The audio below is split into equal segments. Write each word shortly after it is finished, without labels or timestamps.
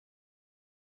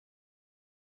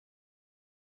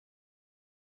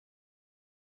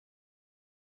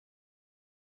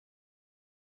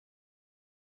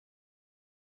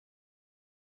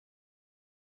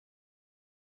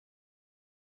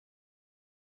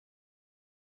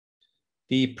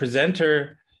The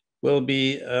presenter will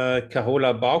be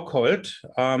Carola Bauckholt.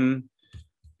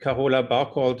 Carola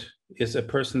Bauckholt is a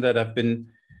person that I've been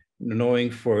knowing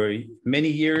for many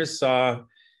years,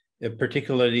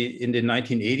 particularly in the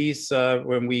 1980s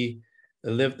when we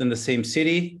lived in the same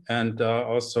city and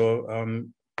also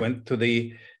went to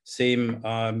the same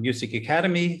music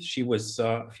academy. She was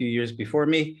a few years before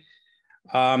me.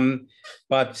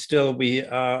 But still,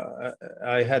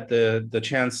 I had the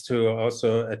chance to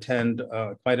also attend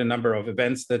quite a number of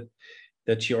events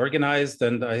that she organized.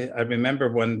 And I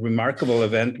remember one remarkable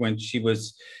event when she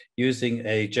was using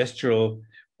a gestural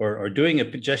or doing a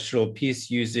gestural piece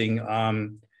using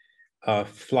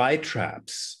fly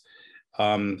traps.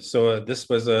 So this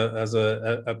was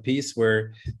a piece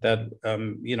where that,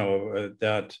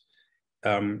 that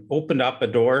opened up a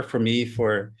door for me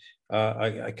for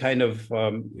a kind of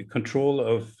control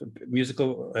of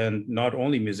musical and not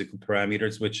only musical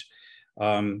parameters, which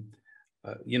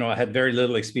I had very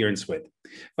little experience with.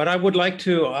 But I would like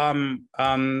to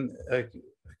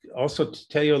also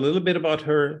tell you a little bit about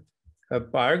her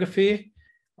biography.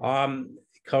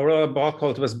 Carola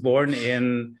Bauckholt was born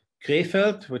in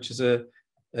Krefeld, which is a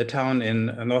town in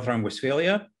North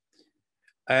Rhine-Westphalia.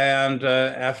 And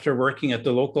after working at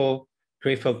the local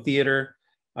Krefeld Theater,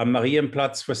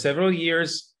 Marienplatz for several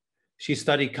years, she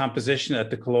studied composition at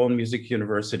the Cologne Music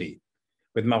University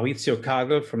with Mauricio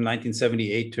Kagel from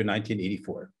 1978 to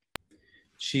 1984.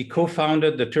 She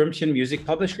co-founded the Thürmchen Music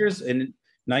Publishers in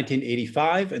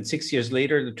 1985, and 6 years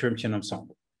later, the Thürmchen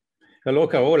Ensemble. Hello,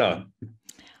 Carola.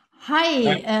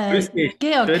 Hi,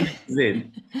 Georg. Yeah.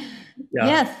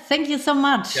 Yes, thank you so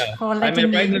much for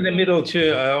letting me. I'm right in the middle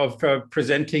of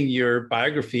presenting your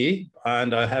biography,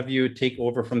 and I'll have you take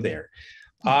over from there.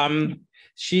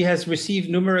 She has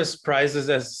received numerous prizes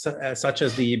such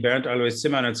as the Bernd Alois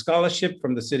Zimmermann Scholarship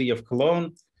from the city of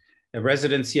Cologne, a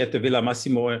residency at the Villa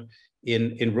Massimo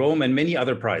in Rome, and many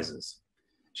other prizes.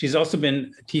 She's also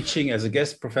been teaching as a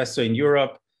guest professor in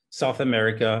Europe, South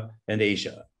America, and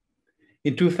Asia.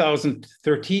 In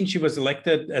 2013, she was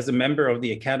elected as a member of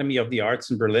the Academy of the Arts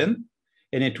in Berlin.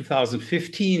 And in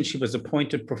 2015, she was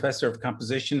appointed professor of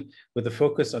composition with a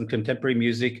focus on contemporary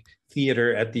music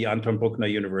theater at the Anton Bruckner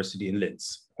University in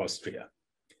Linz, Austria.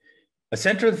 A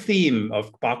central theme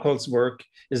of Bauckholt's work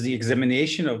is the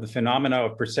examination of the phenomena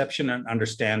of perception and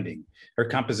understanding. Her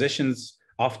compositions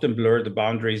often blur the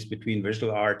boundaries between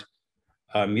visual art,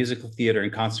 musical theater,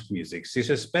 and concert music. She's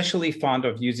especially fond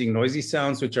of using noisy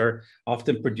sounds, which are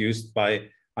often produced by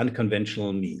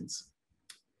unconventional means.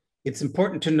 It's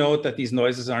important to note that these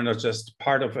noises are not just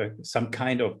part of some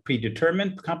kind of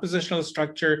predetermined compositional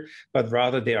structure, but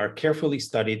rather they are carefully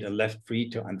studied and left free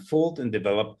to unfold and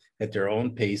develop at their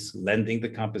own pace, lending the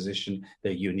composition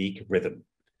their unique rhythm.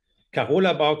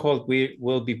 Carola Bauckholt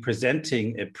will be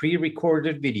presenting a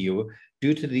pre-recorded video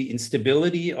due to the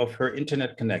instability of her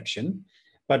internet connection,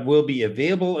 but will be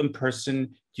available in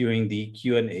person during the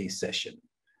Q&A session.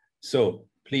 So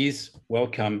please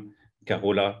welcome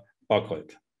Carola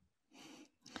Bauckholt.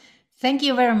 Thank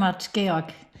you very much,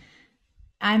 Georg.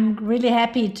 I'm really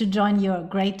happy to join your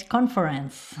great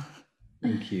conference.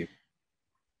 Thank you.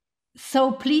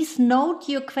 So please note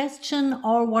your question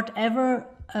or whatever,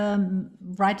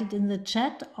 write it in the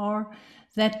chat, or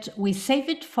that we save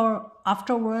it for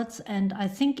afterwards. And I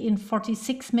think in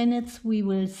 46 minutes, we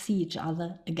will see each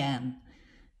other again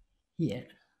here.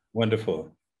 Wonderful.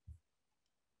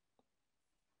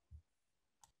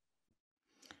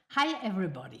 Hi,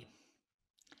 everybody.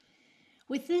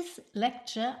 With this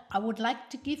lecture, I would like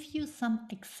to give you some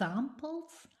examples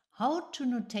how to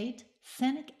notate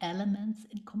scenic elements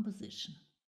in composition.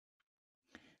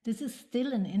 This is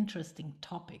still an interesting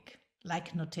topic,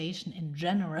 like notation in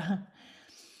general,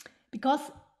 because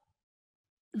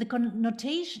the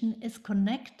notation is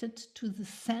connected to the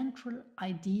central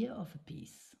idea of a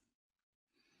piece.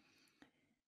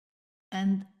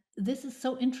 And this is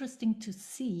so interesting to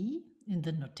see in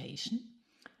the notation.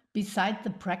 Beside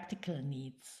the practical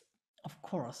needs, of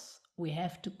course, we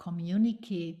have to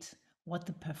communicate what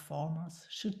the performers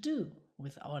should do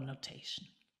with our notation.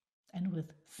 And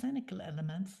with scenical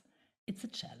elements, it's a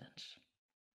challenge.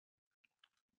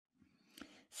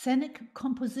 Scenic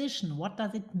composition, what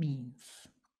does it mean?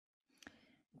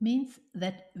 It means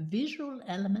that visual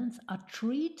elements are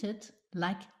treated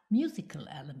like musical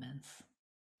elements.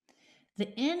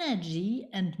 The energy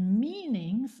and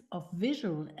meanings of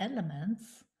visual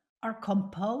elements are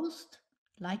composed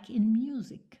like in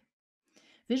music.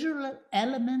 Visual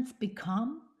elements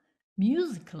become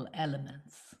musical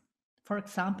elements. For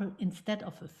example, instead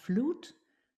of a flute,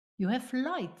 you have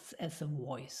lights as a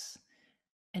voice,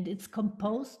 and it's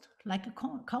composed like a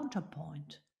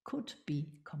counterpoint. could be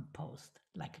composed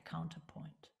like a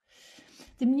counterpoint.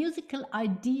 The musical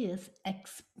ideas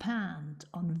expand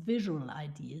on visual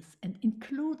ideas and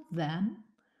include them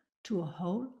to a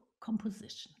whole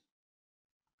composition.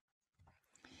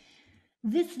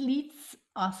 This leads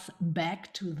us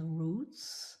back to the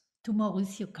roots, to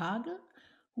Mauricio Kagel,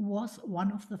 who was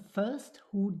one of the first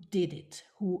who did it,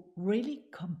 who really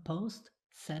composed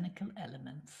scenical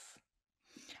elements.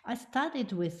 I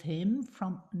studied with him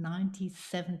from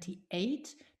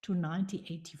 1978 to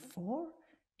 1984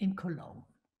 in Cologne.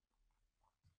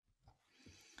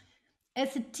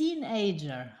 As a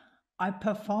teenager, I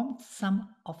performed some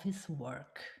of his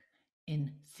work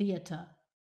in Theater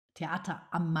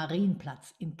am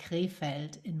Marienplatz in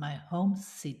Krefeld, in my home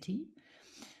city.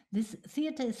 This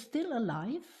theater is still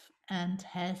alive and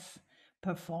has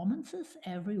performances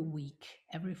every week,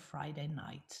 every Friday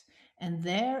night. And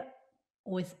there,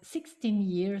 with 16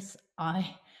 years,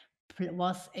 I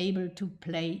was able to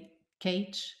play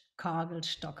Cage, Kagel,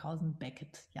 Stockhausen,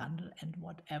 Beckett, Jandl, and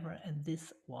whatever. And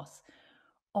this was,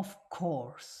 of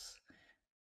course,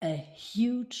 a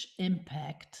huge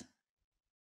impact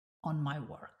on my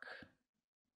work.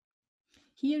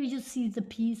 Here you see the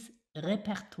piece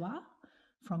Repertoire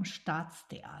from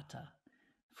Staatstheater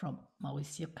from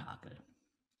Mauricio Kagel.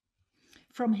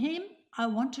 From him, I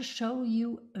want to show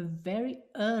you a very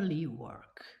early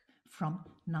work from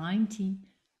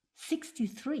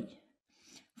 1963,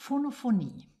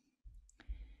 Phonophonie,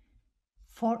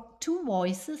 for two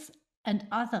voices and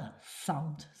other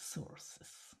sound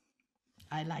sources.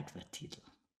 I like that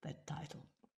title.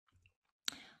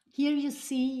 Here you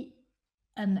see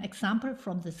an example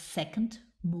from the second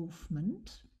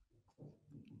movement.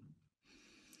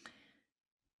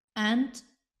 And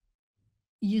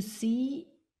you see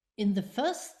in the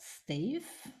first stave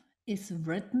is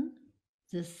written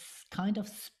this kind of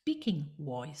speaking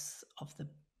voice of the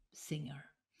singer.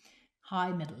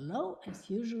 High, middle, low as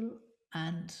usual,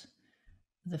 and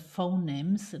the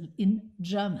phonemes in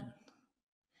German.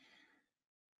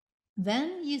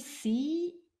 Then you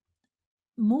see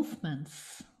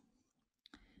movements,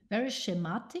 very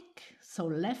schematic, so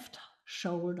left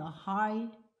shoulder high,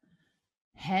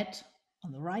 head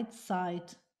on the right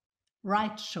side,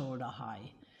 right shoulder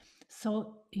high.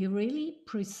 So he really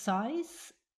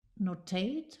precise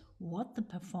notate what the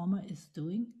performer is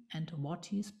doing and what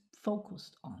he's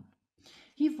focused on.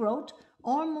 He wrote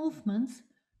all movements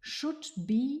should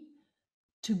be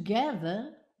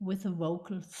together with the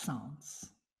vocal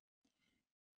sounds.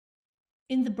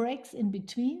 In the breaks in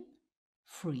between,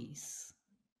 freeze.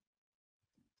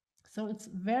 So it's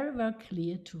very, very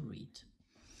clear to read.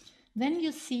 Then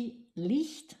you see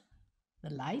Licht, the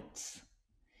lights.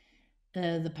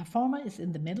 The performer is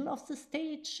in the middle of the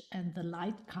stage and the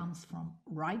light comes from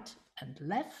right and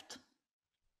left.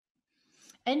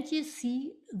 And you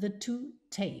see the two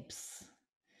tapes.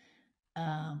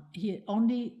 He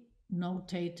only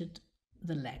notated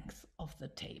the length of the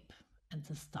tape and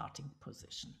the starting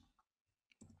position.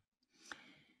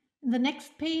 In the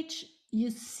next page,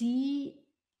 you see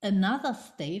another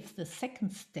stave, the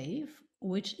second stave,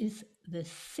 which is the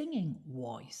singing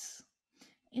voice.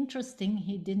 Interesting,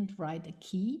 he didn't write a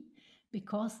key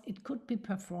because it could be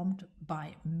performed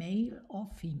by male or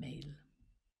female.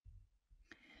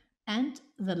 And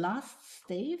the last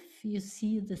stave, you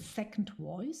see the second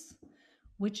voice,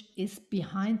 which is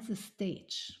behind the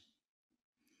stage.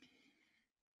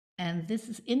 And this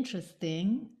is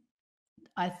interesting.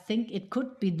 I think it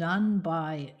could be done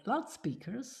by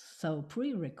loudspeakers, so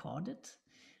pre-recorded,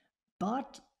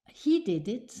 but he did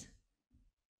it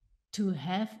to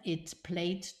have it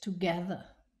played together,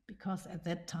 because at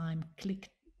that time click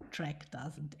track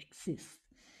doesn't exist.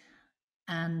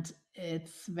 And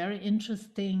it's very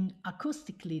interesting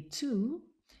acoustically too,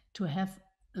 to have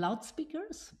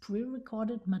loudspeakers,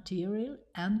 pre-recorded material,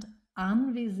 and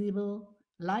invisible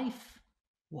live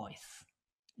voice.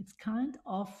 It's kind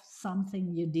of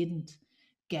something you didn't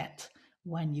get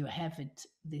when you have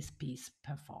this piece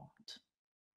performed.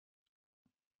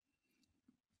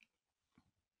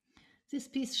 This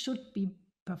piece should be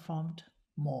performed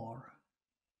more.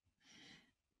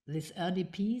 This early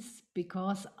piece,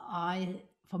 because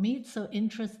for me it's so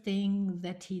interesting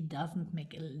that he doesn't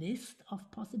make a list of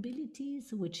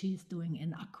possibilities, which he's doing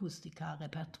in Acoustica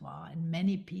repertoire. In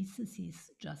many pieces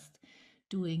he's just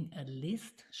doing a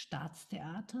list,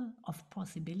 Staatstheater, of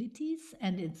possibilities,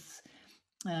 and it's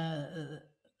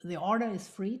the order is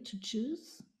free to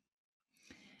choose.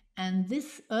 And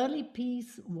this early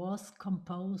piece was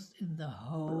composed in the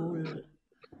whole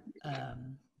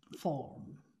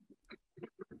form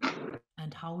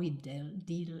and how we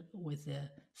deal with the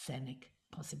scenic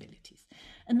possibilities.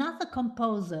 Another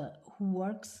composer who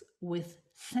works with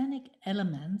scenic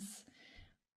elements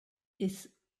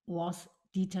was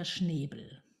Dieter Schnebel.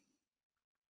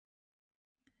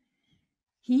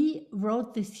 He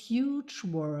wrote these huge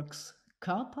works,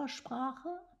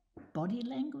 Körpersprache, body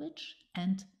language,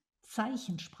 and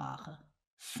Zeichensprache,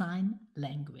 sign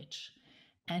language.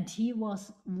 And he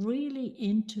was really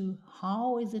into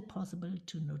how is it possible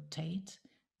to notate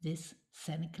these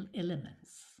scenical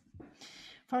elements.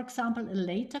 For example, a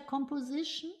later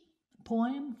composition,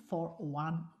 poem for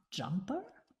one jumper.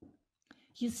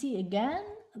 You see again,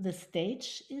 the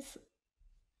stage is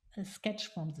a sketch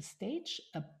from the stage,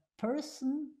 a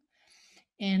person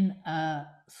in a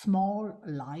small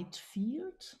light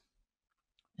field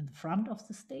in the front of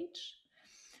the stage.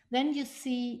 Then you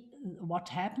see what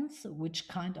happens, which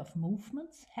kind of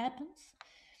movements happens.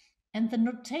 And the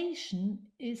notation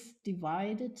is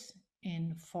divided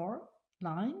in 4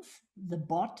 lines. The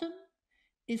bottom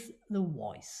is the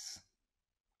voice.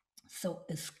 So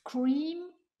a scream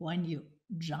when you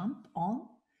jump on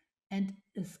and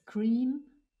a scream,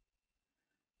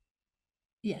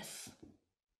 yes,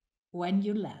 when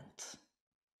you land.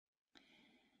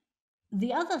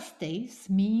 The other staves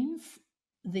means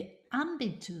the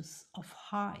ambitus of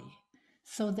high.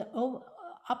 So the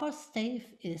upper stave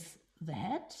is the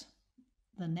head,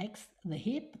 the next the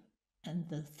hip, and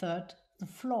the third the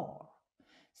floor.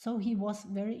 So he was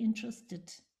very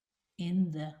interested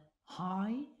in the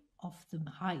height of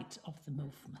the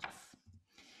movements.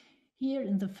 Here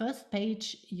in the first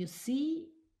page you see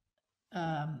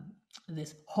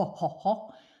this ho ho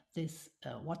ho, this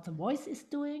what the voice is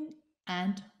doing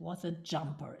and what the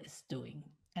jumper is doing,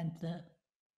 and the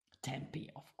tempi,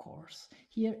 of course.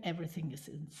 Here everything is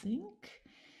in sync.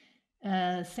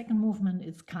 Second movement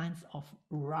is kinds of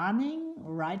running,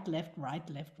 right, left, right,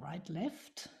 left, right,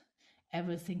 left.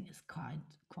 Everything is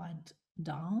quite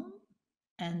down,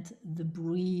 and the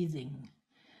breathing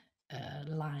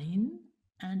line.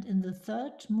 And in the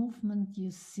third movement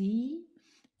you see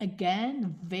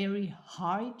again very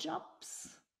high jumps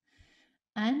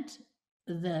and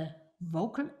the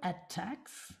vocal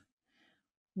attacks,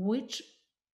 which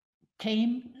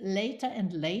came later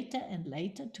and later and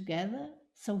later together.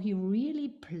 So he really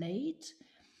played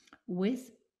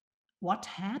with what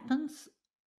happens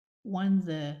when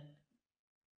the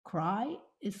cry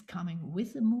is coming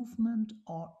with the movement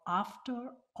or after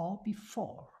or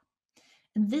before.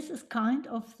 And this is kind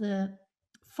of the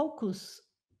focus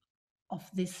of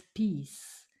this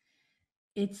piece.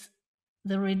 It's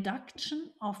the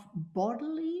reduction of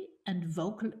bodily and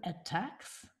vocal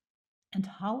attacks and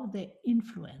how they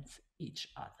influence each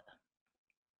other.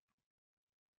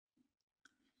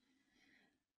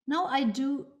 Now I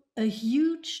do a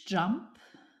huge jump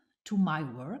to my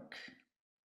work,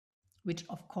 which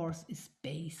of course is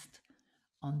based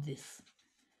on these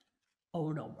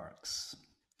older works.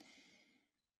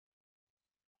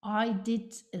 I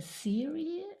did a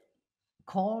series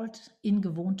called In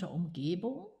gewohnter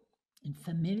Umgebung, in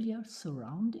familiar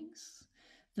surroundings.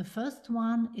 The first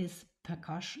one is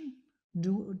percussion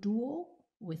duo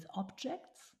with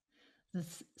objects. The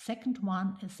second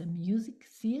one is a music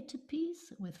theater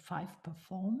piece with 5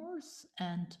 performers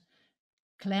and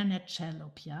clarinet,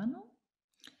 cello, piano.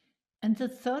 And the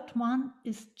third one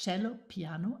is cello,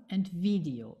 piano and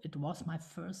video. It was my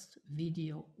first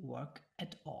video work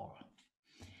at all.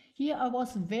 Here I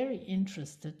was very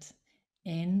interested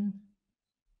in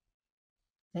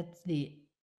that the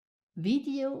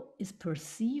video is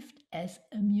perceived as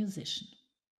a musician.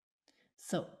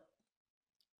 So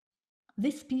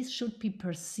this piece should be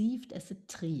perceived as a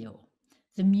trio.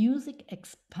 The music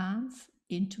expands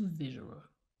into visual.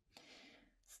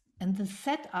 And the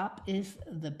setup is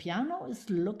the piano is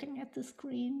looking at the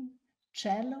screen,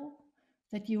 cello,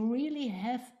 that you really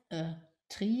have a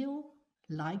trio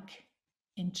like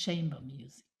in chamber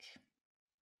music.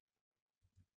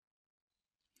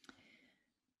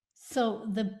 So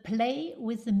the play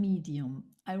with the medium,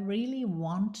 I really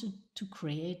wanted to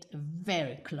create a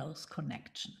very close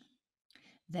connection,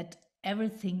 that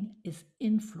everything is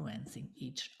influencing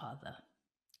each other.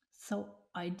 So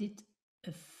I did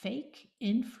a fake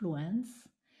influence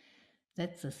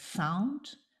that the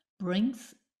sound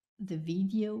brings the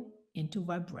video into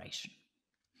vibration.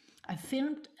 I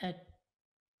filmed a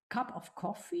cup of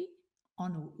coffee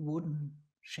on a wooden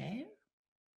chair,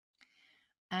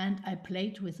 and I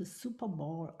played with a super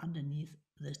ball underneath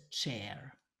the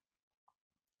chair.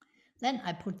 Then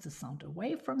I put the sound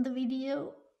away from the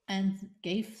video and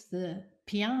gave the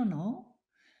piano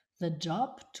the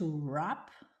job to rub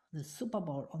the super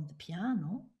ball on the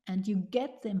piano, and you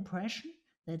get the impression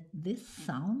that these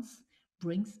sounds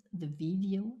brings the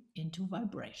video into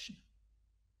vibration.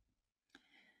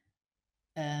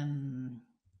 Then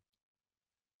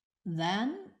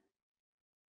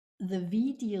the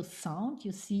video sound,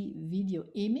 you see video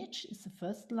image is the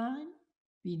first line,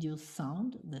 video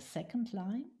sound the second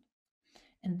line,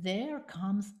 and there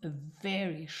comes a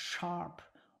very sharp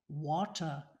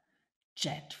water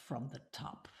jet from the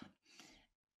top.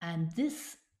 And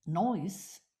this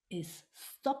noise is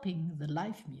stopping the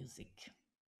live music.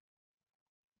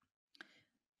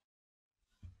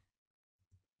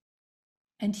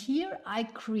 And here I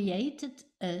created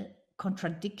a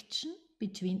contradiction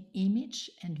between image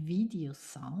and video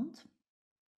sound.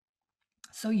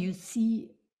 So you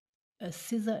see a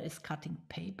scissor is cutting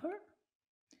paper,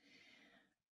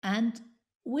 and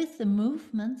with the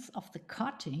movements of the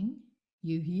cutting,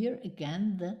 you hear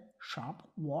again the sharp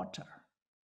water.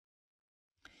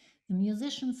 The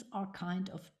musicians are kind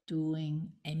of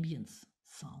doing ambience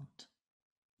sound.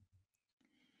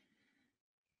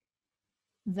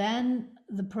 Then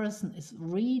the person is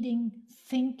reading,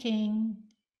 thinking,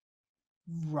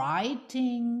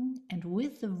 writing, and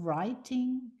with the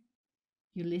writing,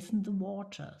 you listen to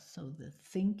water. So the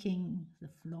thinking, the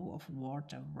flow of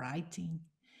water, writing.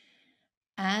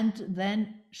 And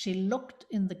then she looked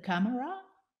in the camera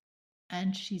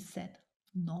and she said,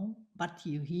 no, but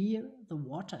you hear the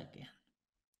water again.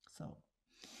 So,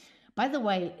 by the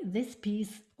way, this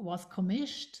piece was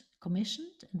commissioned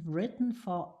and written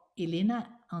for Elena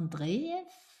Andreev,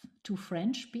 two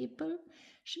French people,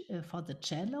 for the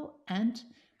cello, and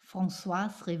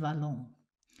Françoise Rivalon.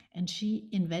 And she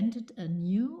invented a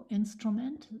new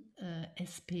instrument,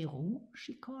 espérou,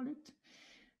 she called it,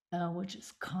 which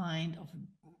is kind of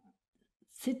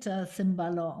sitar,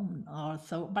 cymbalum or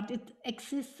so, but it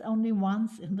exists only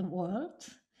once in the world.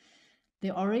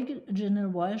 The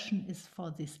original version is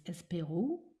for this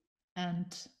espérou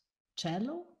and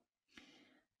cello.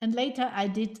 And later I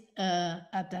did an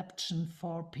adaptation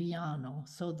for piano.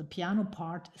 So the piano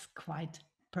part is quite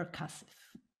percussive.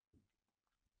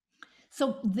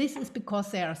 So this is because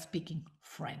they are speaking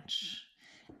French.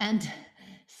 And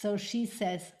so she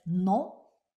says, no,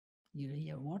 you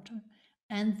hear water.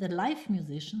 And the live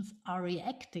musicians are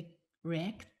reacting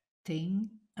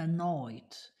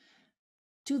annoyed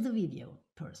to the video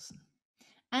person.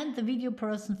 And the video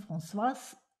person,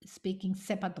 Françoise, is speaking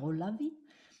c'est pas drôle la vie,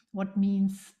 what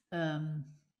means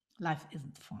life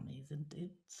isn't funny, isn't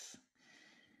it?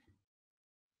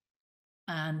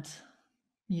 And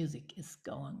music is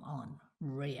going on,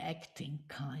 reacting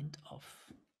kind of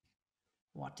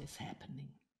what is happening.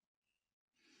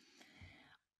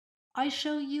 I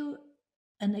show you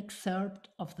an excerpt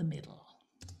of the middle.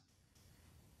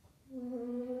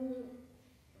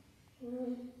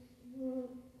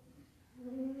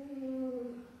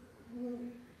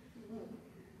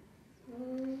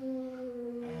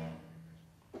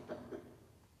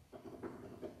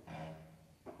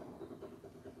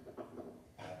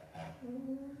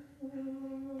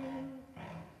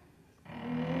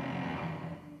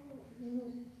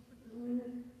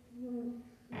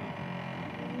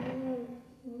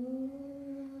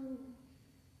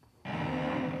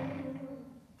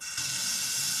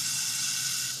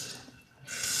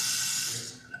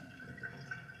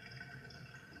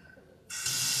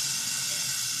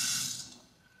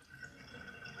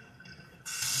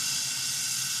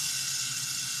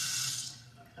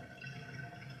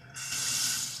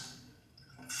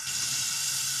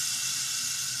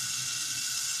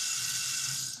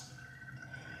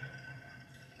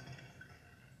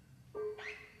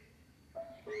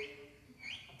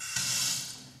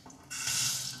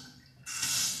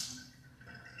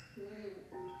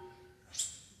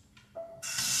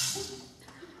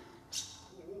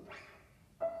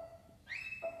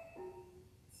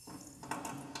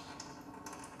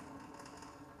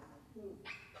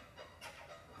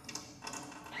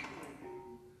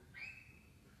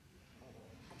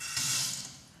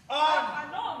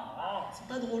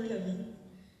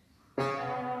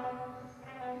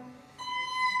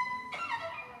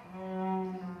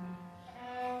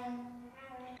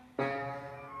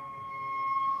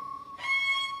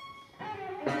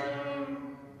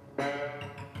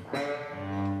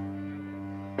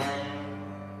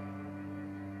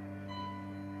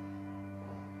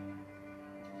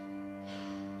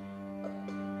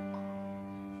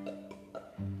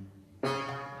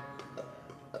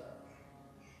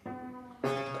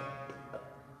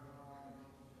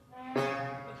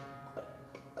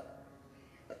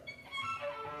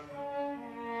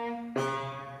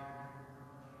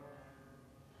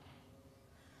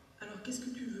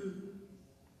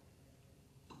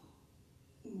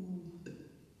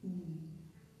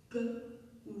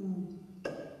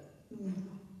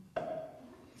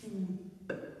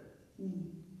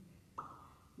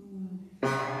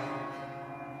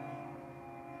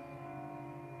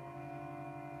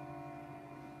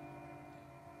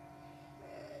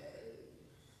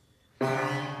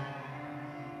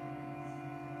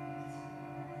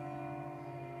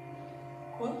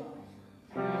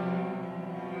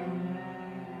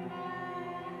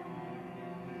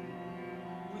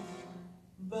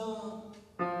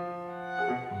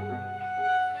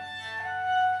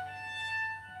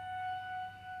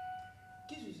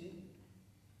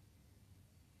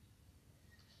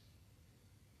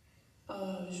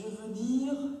 veut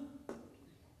dire...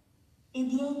 Eh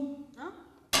bien... Hein?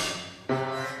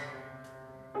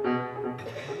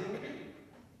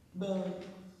 Ben...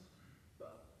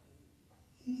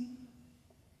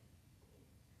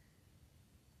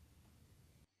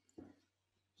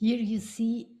 Here you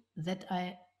see that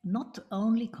I not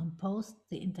only composed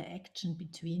the interaction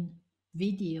between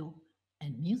video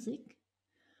and music,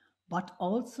 but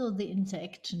also the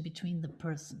interaction between the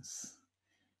persons,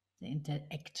 the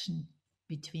interaction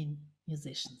between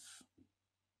musicians.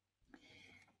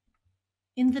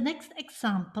 In the next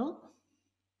example,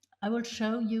 I will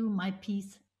show you my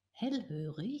piece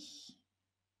Hellhörig.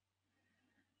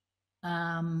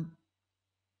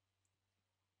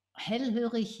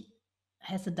 Hellhörig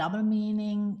has a double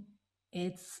meaning.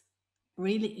 It's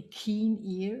really a keen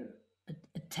ear,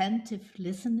 attentive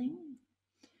listening,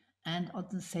 and at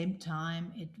the same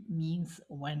time it means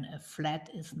when a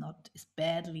flat is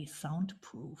badly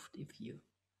soundproofed, if you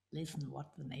listen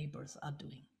what the neighbors are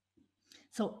doing.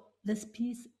 So this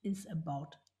piece is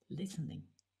about listening.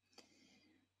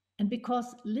 And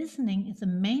because listening is the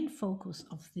main focus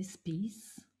of this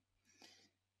piece,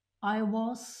 I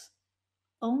was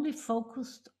only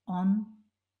focused on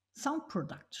sound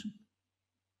production.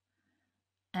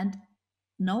 And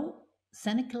no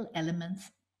scenical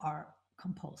elements are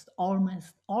composed,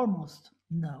 almost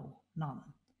none.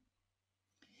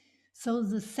 So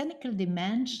the scenical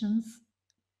dimensions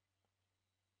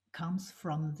comes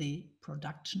from the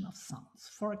production of sounds.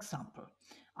 For example,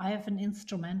 I have an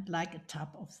instrument like a tub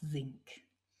of zinc.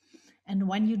 And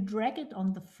when you drag it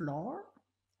on the floor,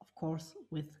 of course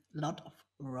with a lot of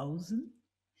rosin,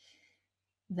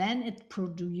 then it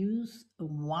produces a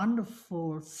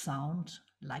wonderful sound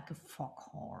like a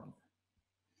foghorn.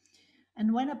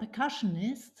 And when a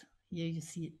percussionist, here you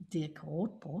see Dirk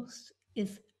Rothbrust,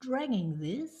 is dragging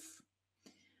this,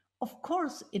 of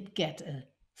course it gets a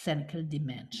scenical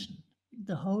dimension.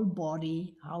 The whole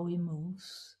body, how he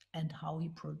moves and how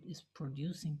he is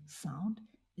producing sound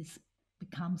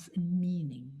becomes a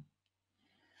meaning.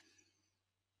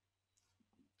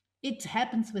 It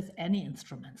happens with any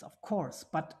instruments, of course,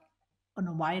 but on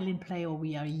a violin player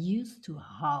we are used to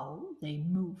how they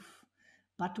move.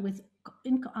 But with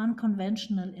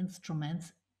unconventional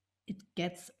instruments, it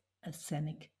gets a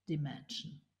scenic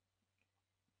dimension.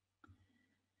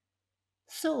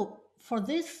 So for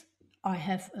this, I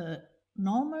have a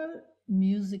normal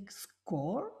music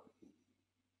score,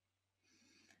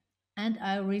 and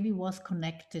I really was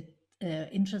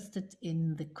interested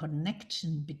in the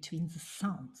connection between the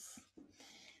sounds.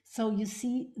 So you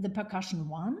see the percussion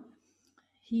one,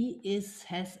 he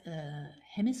has a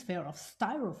hemisphere of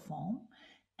styrofoam,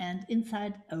 and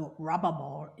inside a rubber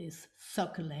ball is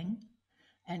circling.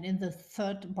 And in the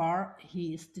third bar,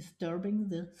 he is disturbing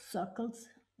the circles,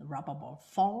 the rubber ball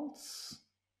falls.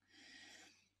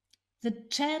 The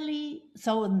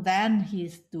cello, and then he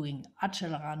is doing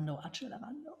accelerando.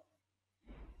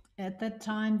 At that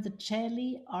time, the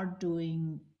cello are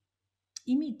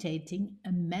imitating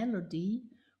a melody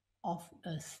of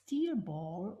a steel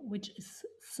ball which is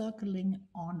circling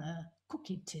on a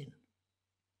cookie tin,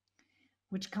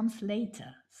 which comes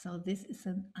later. So this is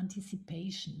an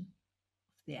anticipation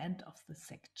of the end of the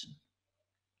section.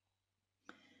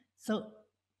 So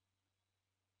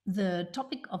the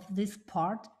topic of this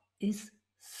part is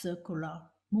circular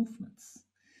movements.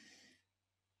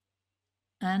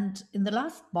 And in the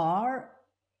last bar,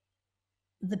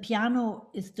 the piano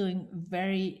is doing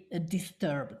a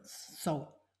disturbance. So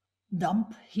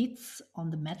dump hits on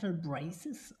the metal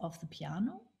braces of the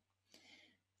piano.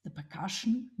 The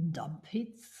percussion dump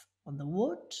hits on the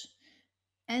wood.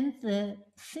 And the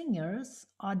singers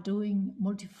are doing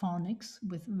multiphonics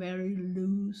with very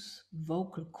loose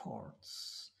vocal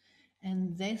cords.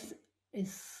 And this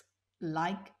is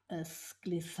like a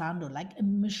glissando, like a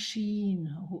machine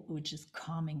which is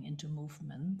coming into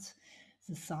movement.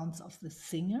 The sounds of the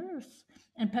singers.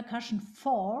 And percussion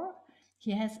 4,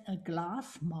 he has a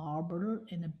glass marble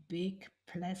in a big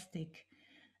plastic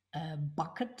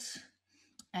bucket,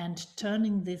 and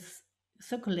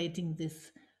circulating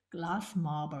this glass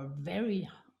marble very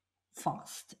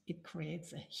fast. It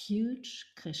creates a huge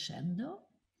crescendo.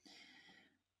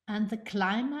 And the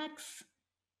climax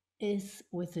is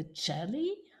with the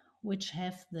cello, which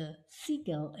have the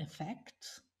seagull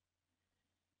effect.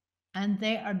 And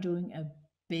they are doing a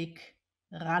big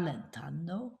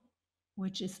rallentando,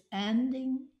 which is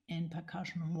ending in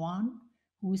percussion 1,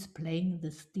 who is playing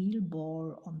the steel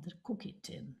ball on the cookie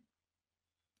tin.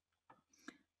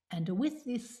 And with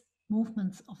these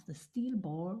movements of the steel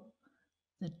ball,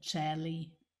 the cello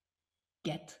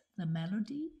get the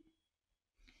melody.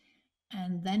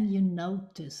 And then you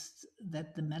noticed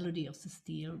that the melody of the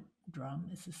steel drum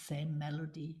is the same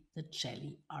melody the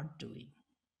celli are doing.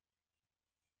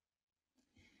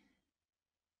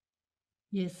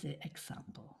 Here's the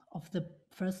example of the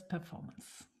first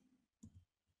performance.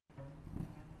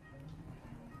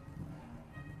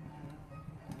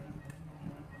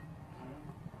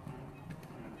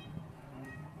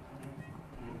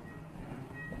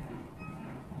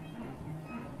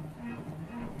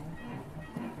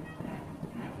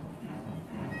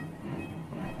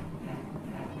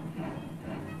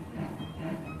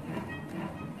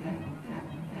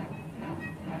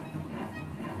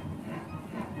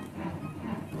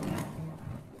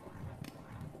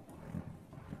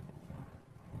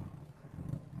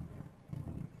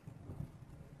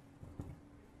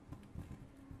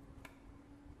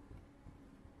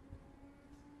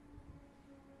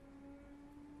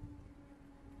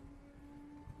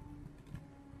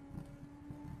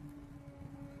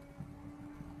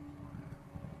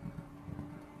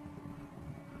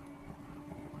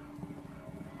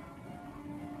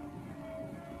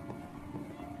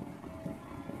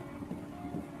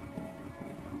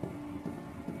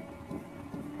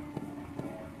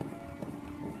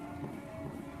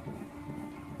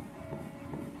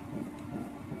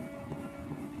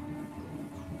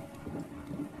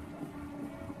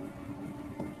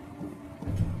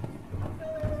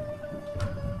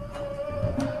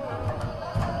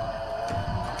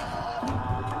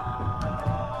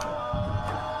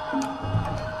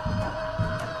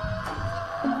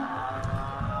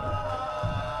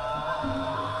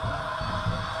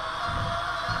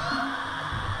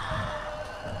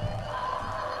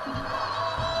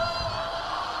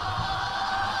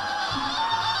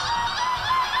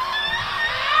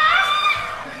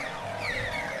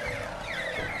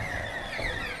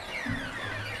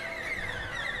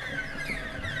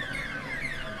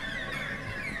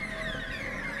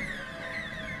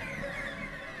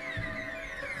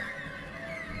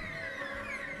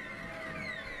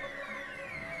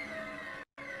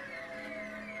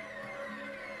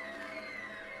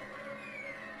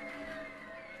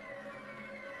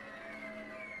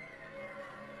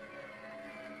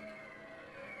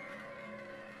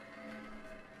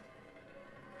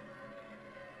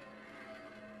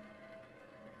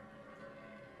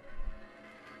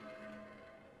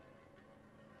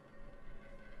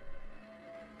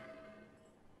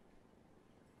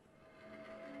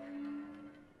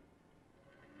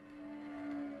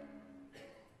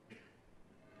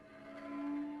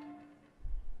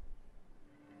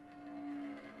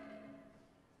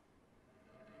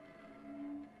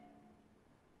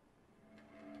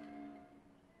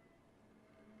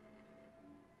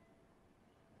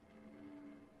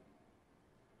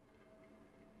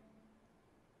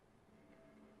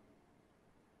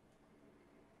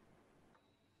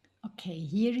 Okay,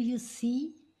 here you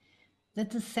see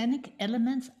that the scenic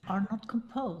elements are not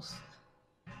composed,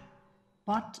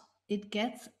 but it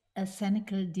gets a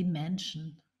scenical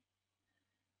dimension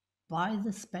by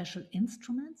the special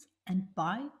instruments and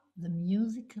by the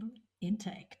musical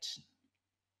interaction.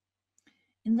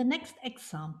 In the next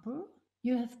example,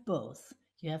 you have both.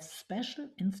 You have special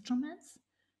instruments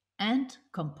and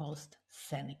composed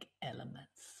scenic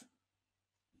elements.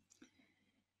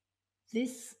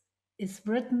 This is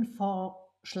written for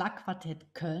Schlagquartett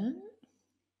Köln,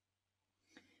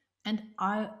 and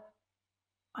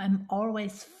I'm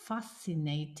always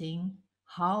fascinating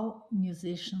how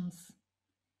musicians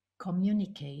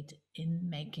communicate in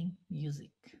making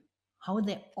music, how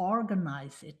they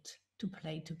organize it to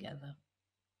play together.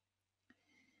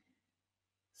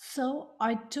 So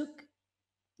I took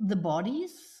the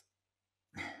bodies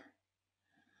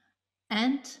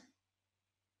and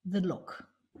the look.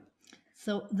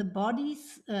 So the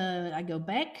bodies, I go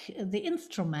back, the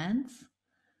instruments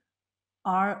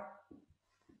are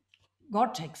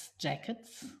Gore-Tex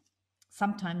jackets.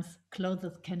 Sometimes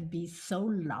clothes can be so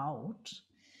loud.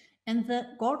 And the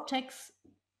Gore-Tex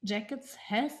jackets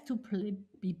has to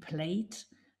be played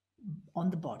on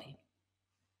the body.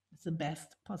 It's the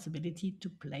best possibility to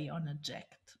play on a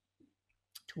jacket,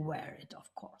 to wear it, of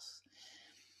course.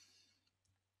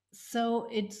 So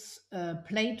it's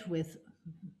played with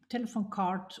telephone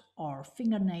card or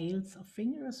fingernails or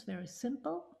fingers, very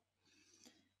simple.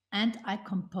 And I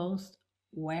composed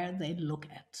where they look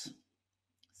at.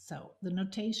 So the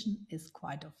notation is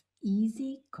quite of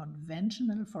easy,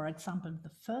 conventional. For example,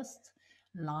 the first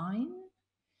line,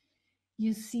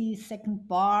 you see second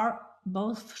bar,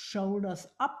 both shoulders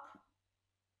up,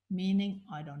 meaning,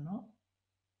 I don't know,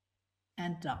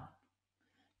 and down.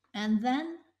 And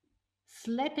then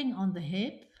slapping on the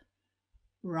hip,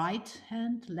 right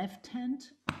hand, left hand,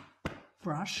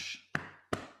 brush.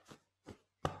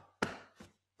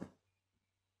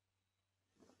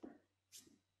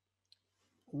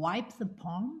 Wipe the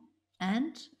palm,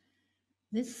 and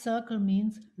this circle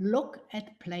means look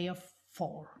at player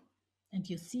 4. And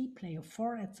you see player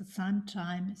 4 at the same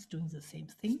time is doing the same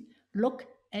thing. Look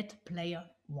at player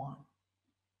 1.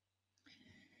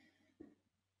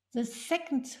 The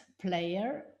second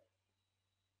player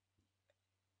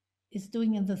is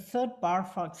doing in the third bar,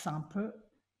 for example,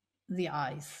 the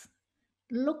eyes.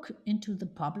 Look into the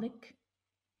public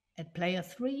at player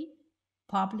 3,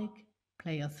 public,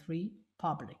 player 3,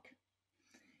 public.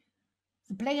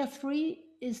 The player 3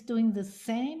 is doing the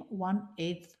same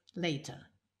 1/8 later.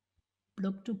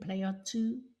 Look to player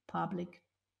 2, public,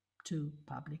 2,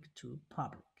 public, 2,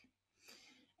 public.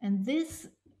 And this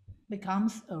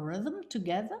becomes a rhythm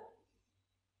together.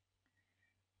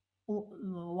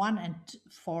 1 and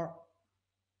 4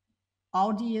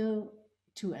 audio,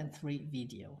 2 and 3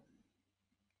 video.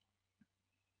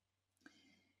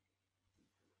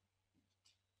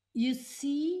 You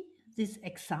see this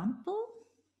example,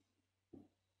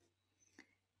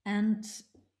 and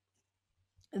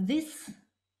this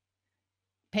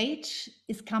page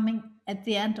is coming at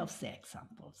the end of the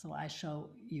example. So I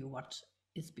show you what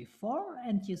is before,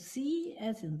 and you see,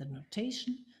 as in the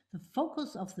notation, the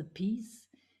focus of the piece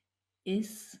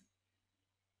is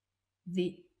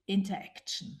the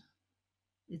interaction.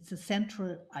 It's a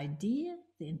central idea,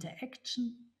 the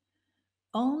interaction,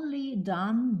 only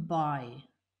done by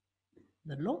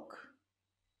the look,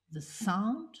 the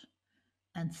sound,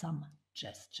 and some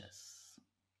gestures.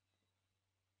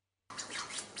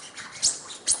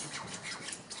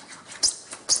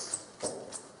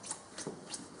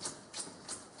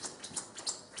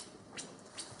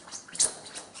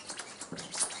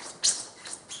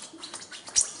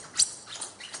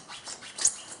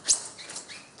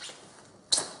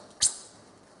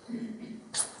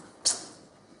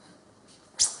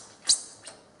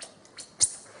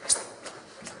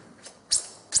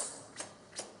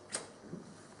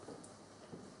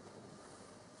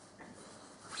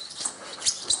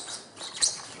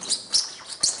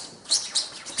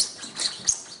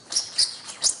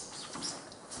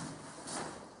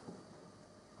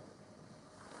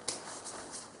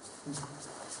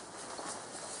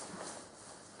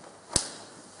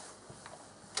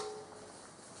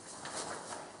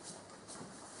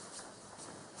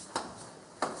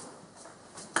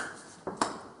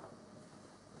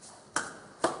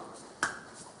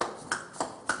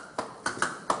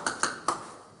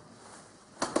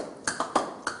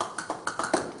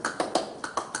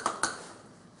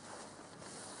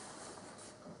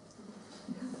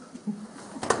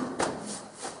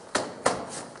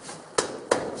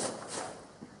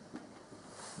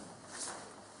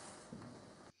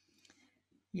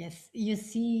 Yes, you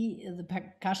see the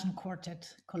percussion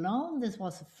quartet Cologne. This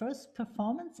was the first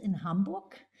performance in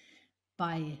Hamburg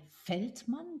by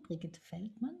Feldmann, Brigitte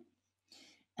Feldmann.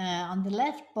 On the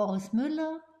left, Boris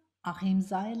Müller, Achim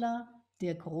Seiler,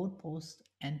 Dirk Rothbrust,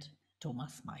 and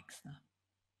Thomas Meixner.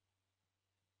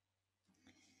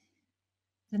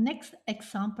 The next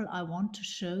example I want to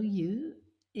show you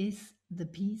is the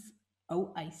piece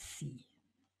OIC.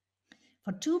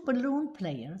 For 2 balloon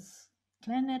players,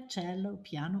 clarinet, cello,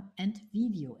 piano, and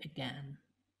video again.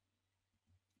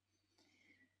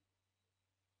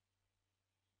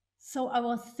 So I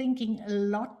was thinking a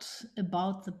lot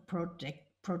about the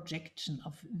projection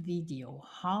of video,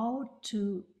 how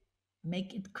to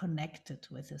make it connected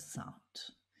with the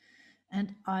sound.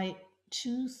 And I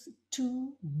choose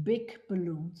 2 big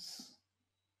balloons.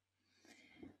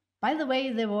 By the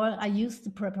way, I used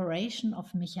the preparation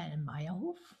of Michael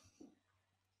Meyerhof,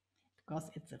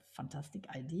 because it's a fantastic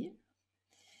idea.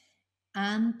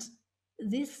 And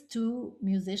these 2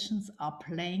 musicians are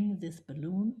playing this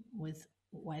balloon with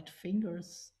wet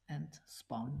fingers and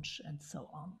sponge and so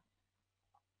on.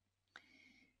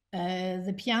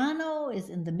 The piano is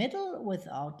in the middle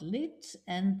without lid,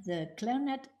 and the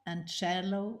clarinet and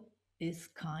cello is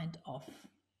kind of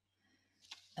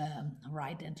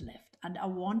right and left. And I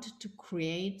wanted to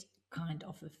create kind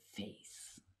of a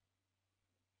face.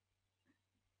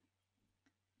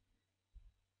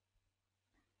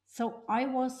 So I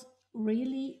was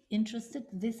really interested.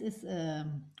 This is a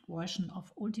version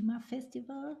of Ultima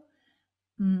Festival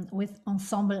with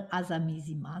Ensemble Asami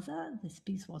Maza. This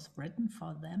piece was written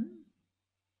for them.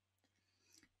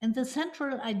 And the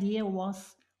central idea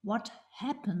was what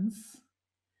happens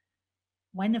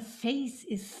when a face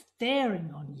is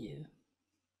staring on you.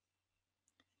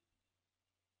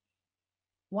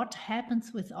 What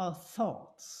happens with our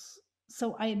thoughts?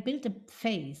 So I built a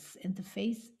face, and the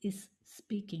face is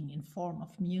speaking in form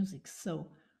of music. So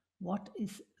what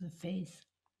is the face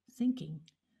thinking?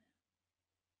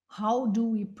 How do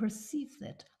we perceive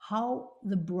that? How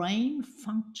the brain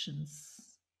functions?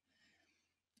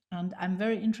 And I'm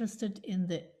very interested in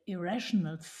the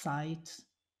irrational side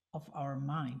of our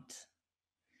mind.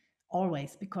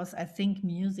 Always, because I think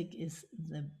music is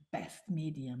the best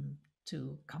medium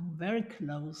to come very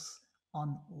close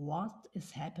on what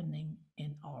is happening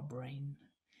in our brain.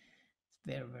 It's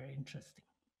very, very interesting.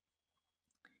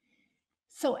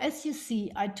 So as you see,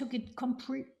 I took it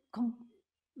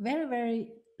very,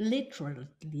 very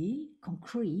literally,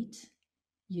 concrete.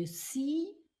 You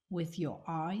see with your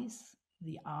eyes,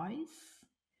 the eyes.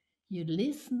 You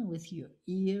listen with your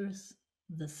ears,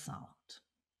 the sound.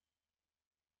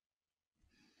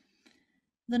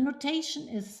 The notation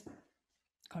is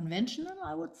conventional,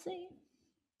 I would say.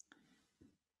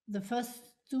 The first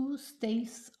two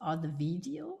staves are the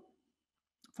video.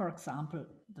 For example,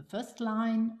 the first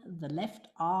line, the left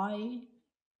eye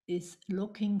is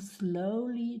looking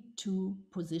slowly to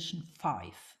position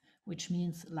 5, which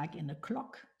means like in a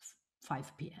clock,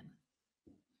 5 p.m.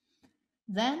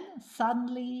 Then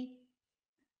suddenly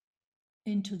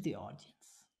into the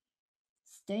audience,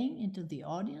 staying into the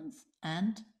audience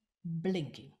and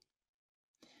blinking.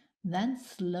 Then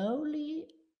slowly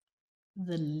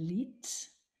the lid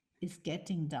is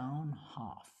getting down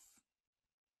half.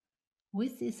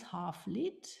 With this half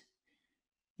lid,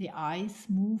 the eyes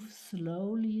move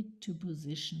slowly to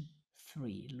position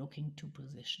 3, looking to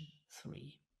position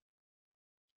 3.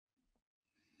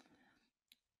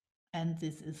 And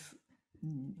this is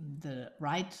the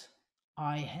right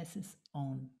eye has its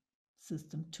own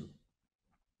system too.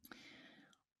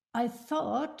 I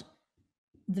thought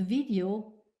the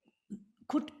video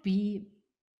could be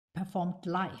performed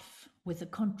live with a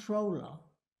controller,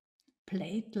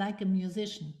 played like a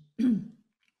musician.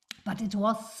 But it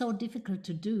was so difficult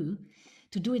to do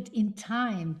it in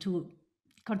time, to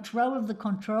control the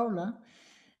controller,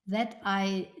 that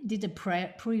I did a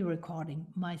pre-recording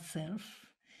myself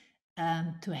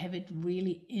to have it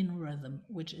really in rhythm,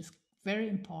 which is very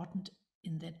important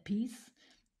in that piece.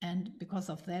 And because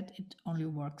of that, it only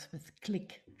works with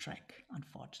click track,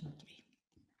 unfortunately.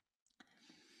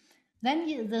 Then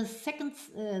the second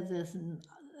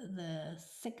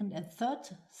and third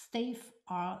stave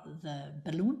are the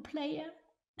balloon player,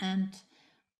 and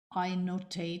I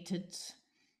notated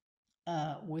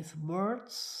with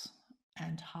words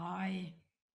and high,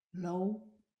 low,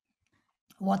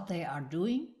 what they are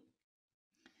doing.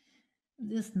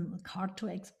 This is hard to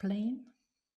explain,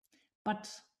 but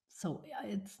so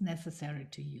it's necessary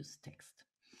to use text.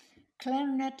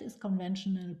 Clarinet is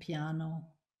conventional, piano,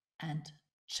 and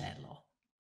cello.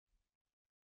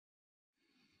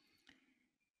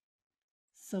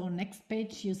 So next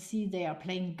page, you see they are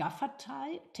playing gaffer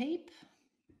tape,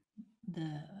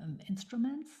 the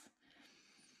instruments.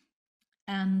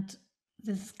 And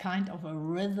this is kind of a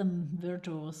rhythm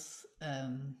virtuose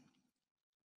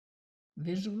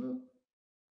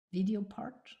video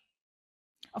part.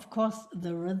 Of course,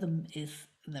 the rhythm is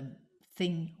the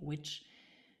thing which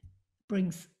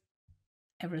brings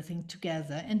everything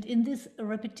together. And in this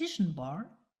repetition bar,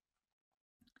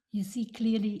 you see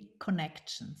clearly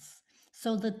connections.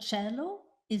 So the cello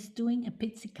is doing a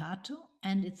pizzicato,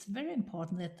 and it's very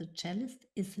important that the cellist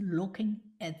is looking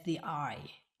at the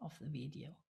eye of the video,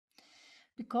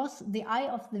 because the eye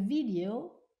of the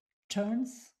video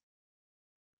turns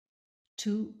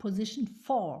to position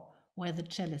 4, where the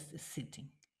cellist is sitting.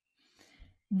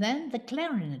 Then the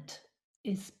clarinet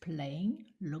is playing,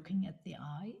 looking at the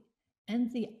eye,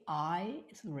 and the eye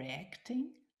is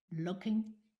reacting,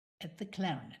 looking at the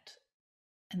clarinet.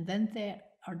 And then they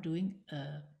are doing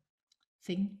a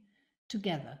thing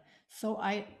together. So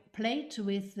I played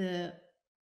with the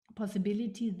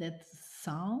possibility that the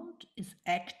sound is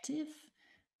active,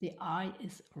 the eye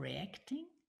is reacting,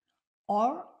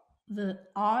 or the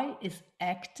eye is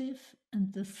active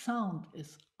and the sound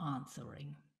is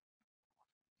answering,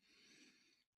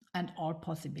 and all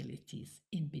possibilities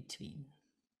in between.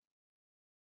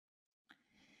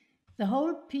 The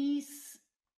whole piece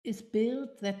is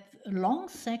built that a long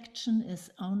section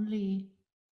is only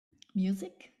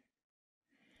music,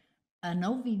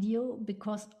 no video,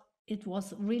 because it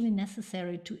was really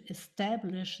necessary to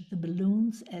establish the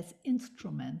balloons as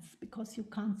instruments, because you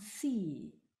can't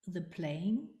see the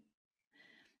playing,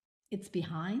 it's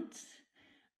behind.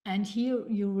 And here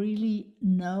you really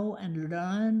know and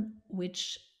learn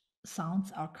which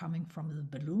sounds are coming from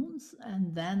the balloons,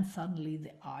 and then suddenly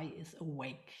the eye is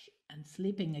awake and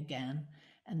sleeping again,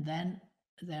 and then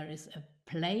there is a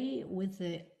play with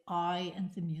the eye and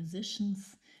the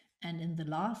musicians, And in the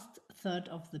last third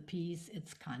of the piece,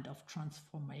 it's kind of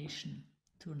transformation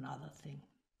to another thing,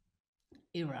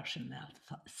 irrational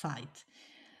side.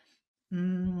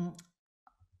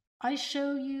 I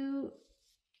show you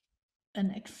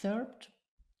an excerpt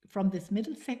from this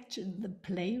middle section, the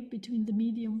play between the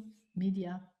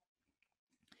media.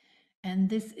 And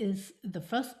this is the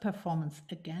first performance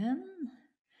again.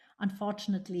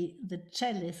 Unfortunately, the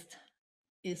cellist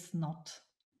is not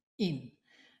in,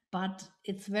 but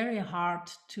it's very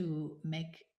hard to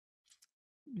make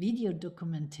video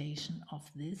documentation of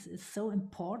this. It's so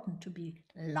important to be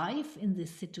live in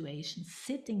this situation,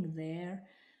 sitting there,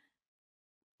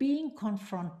 being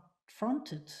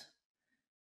confronted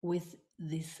with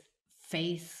this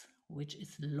face which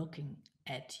is looking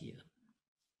at you.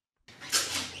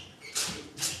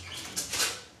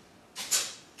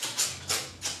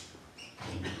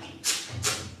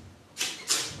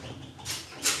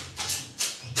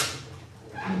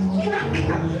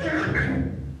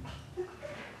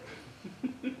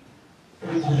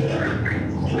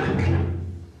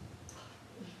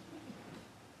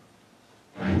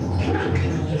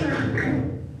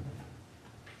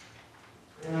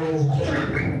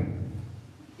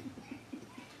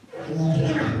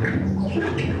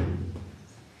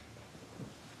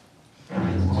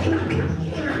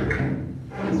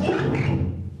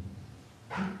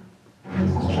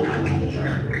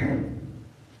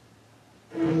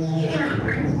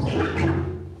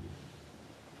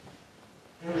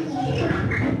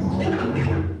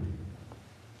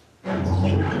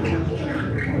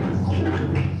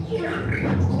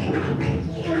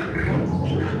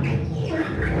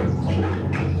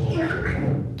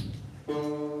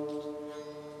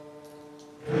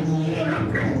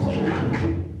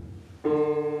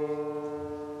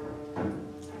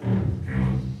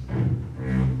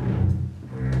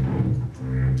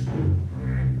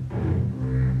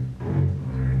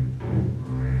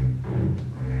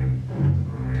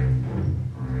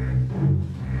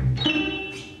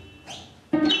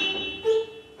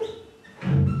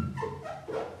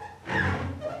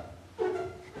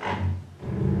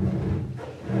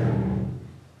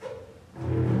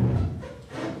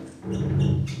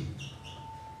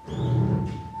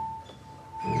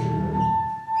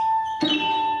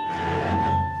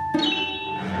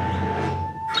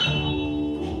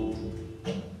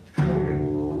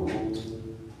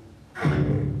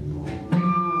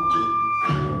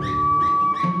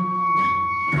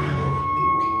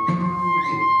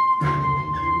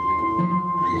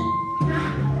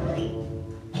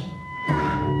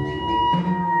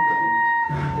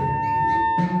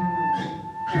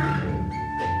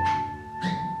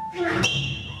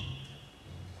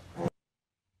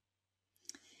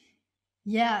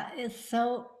 Yeah,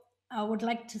 so I would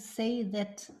like to say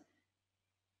that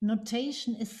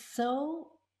notation is so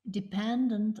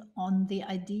dependent on the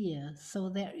idea. So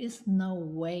there is no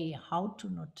way how to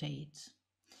notate.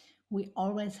 We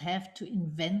always have to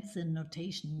invent the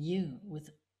notation new with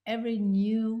every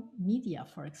new media,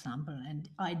 for example, and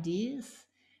ideas.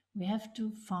 We have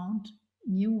to find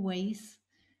new ways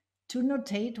to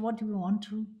notate what we want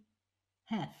to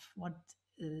have,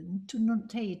 to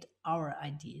notate our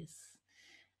ideas.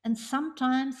 And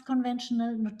sometimes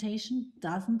conventional notation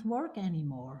doesn't work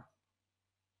anymore.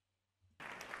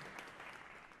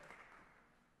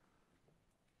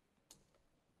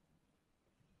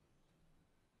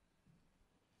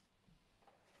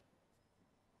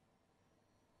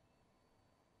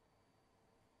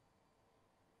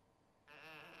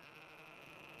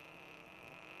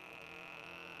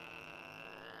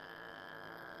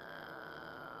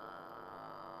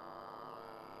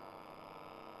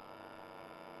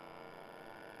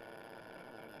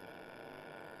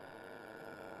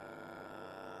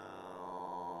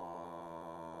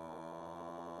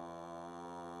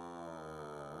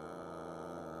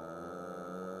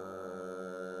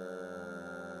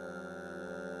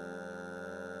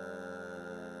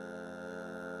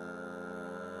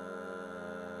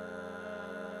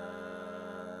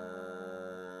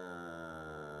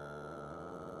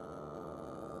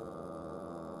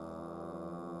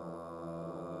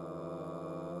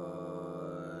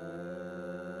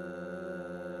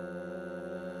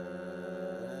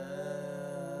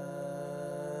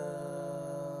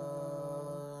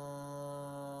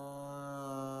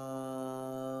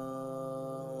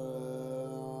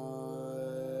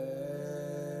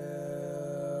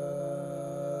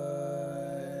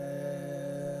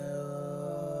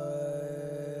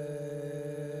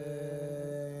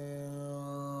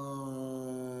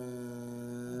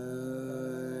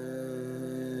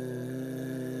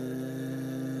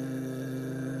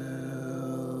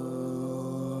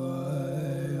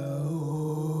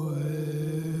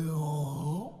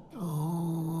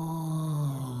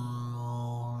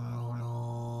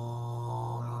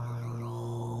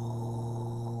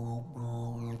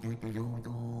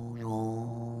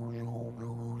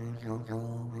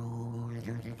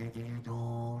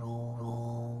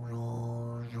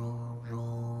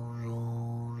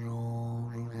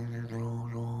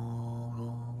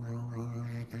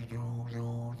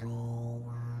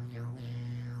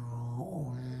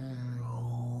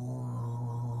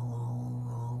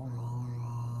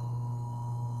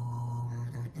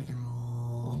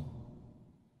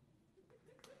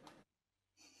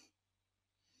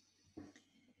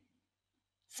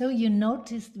 So you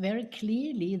noticed very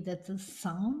clearly that the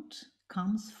sound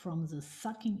comes from the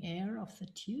sucking air of the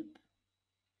tube,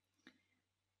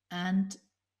 and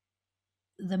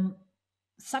the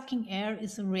sucking air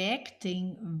is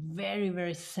reacting very,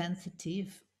 very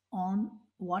sensitive on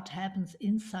what happens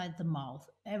inside the mouth.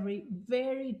 Every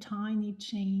very tiny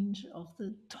change of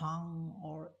the tongue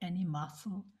or any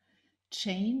muscle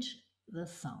change the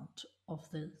sound of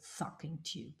the sucking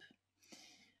tube.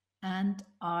 And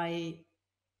I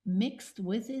mixed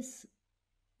with this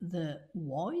the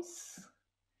voice,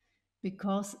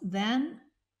 because then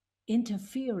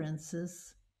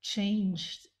interferences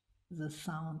changed the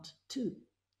sound too.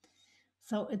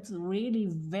 So it's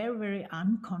really very, very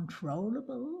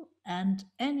uncontrollable, and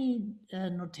any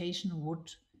notation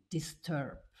would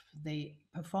disturb. The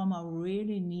performer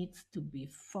really needs to be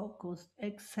focused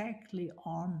exactly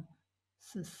on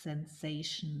the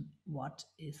sensation, what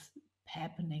is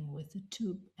happening with the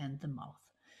tube and the mouth.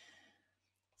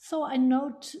 So I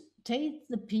notate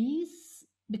the piece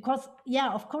because, yeah,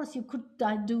 of course you could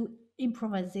do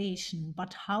improvisation,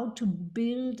 but how to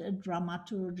build a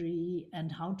dramaturgy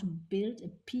and how to build a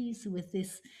piece with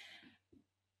this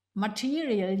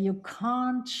material you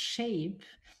can't shape,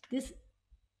 this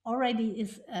already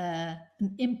is an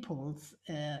impulse,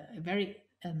 very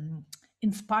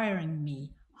inspiring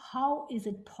me. How is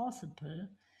it possible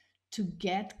to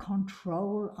get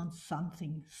control on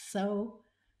something so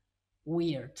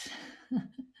weird?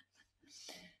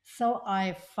 So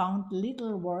I found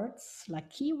little words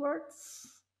like keywords,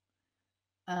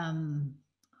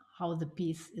 how the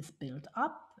piece is built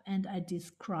up, and I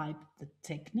described the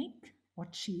technique,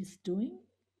 what she is doing,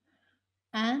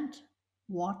 and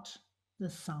what the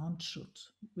sound should,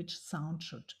 which sound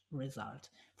should result.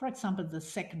 For example, the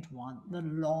second one, the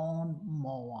lawn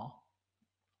mower.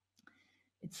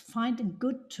 It's find a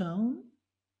good tone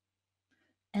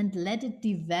and let it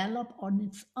develop on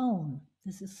its own.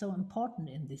 This is so important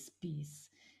in this piece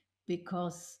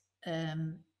because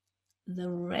the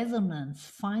resonance,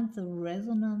 find the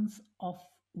resonance of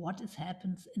what is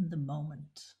happens in the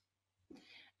moment.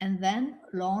 And then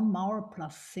lawnmower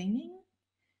plus singing,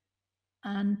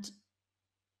 and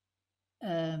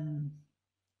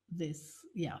this,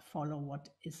 follow what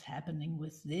is happening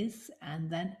with this, and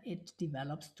then it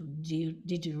develops to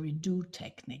didgeridoo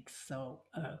techniques, so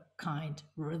a kind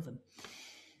rhythm.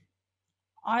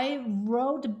 I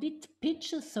wrote a bit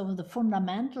pitches, so the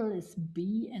fundamental is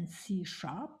B and C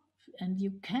sharp, and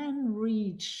you can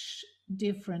reach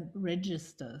different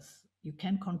registers. You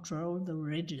can control the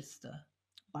register,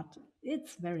 but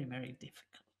it's very, very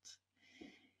difficult.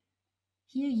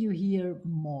 Here you hear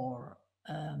more.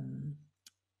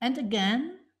 And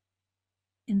again,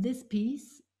 in this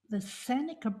piece, the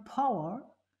scenic power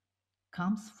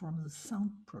comes from the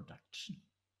sound production.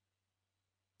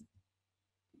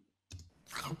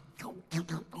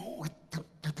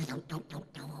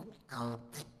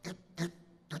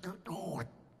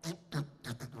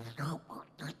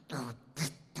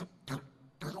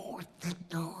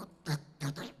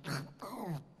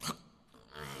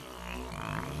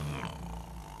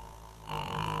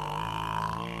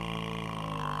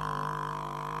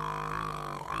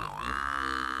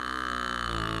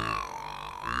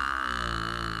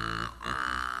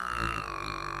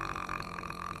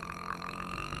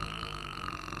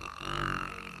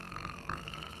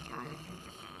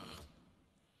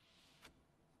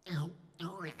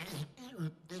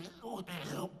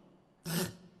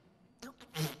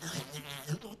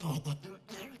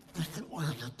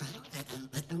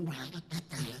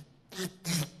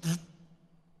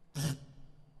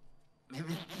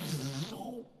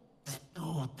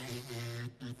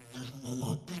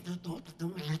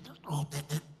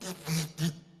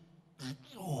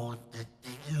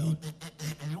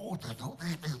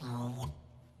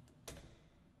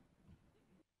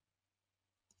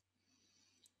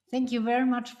 Thank you very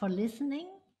much for listening.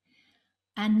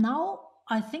 And now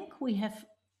I think we have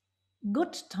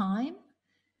good time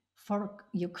for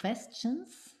your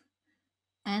questions,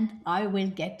 and I will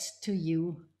get to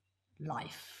you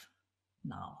live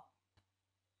now.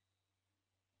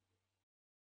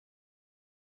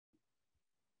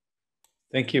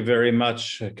 Thank you very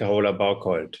much, Carola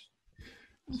Bauckholt.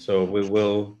 So we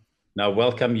will now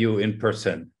welcome you in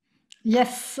person.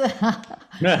 Yes,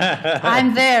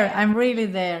 I'm there. I'm really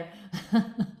there.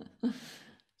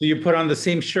 Do you put on the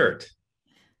same shirt?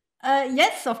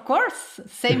 Yes, of course.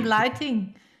 Same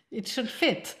lighting. It should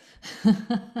fit.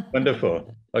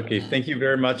 Wonderful. Okay, thank you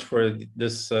very much for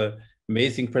this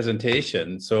amazing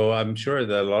presentation. So I'm sure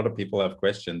that a lot of people have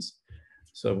questions.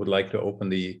 So I would like to open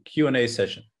the Q&A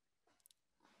session.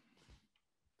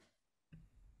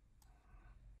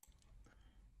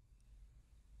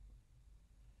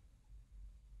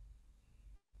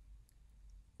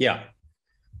 Yeah,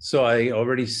 so I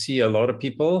already see a lot of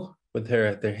people with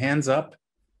their hands up.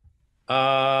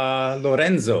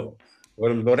 Lorenzo,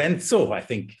 or Lorenzo, I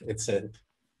think it's a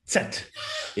Z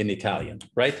in Italian,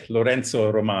 right?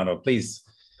 Lorenzo Romano, please.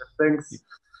 Thanks.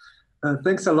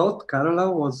 Thanks a lot,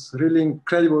 Carola. It was really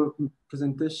incredible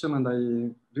presentation, and I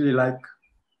really like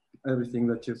everything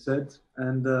that you said.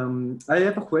 And I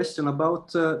have a question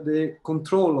about the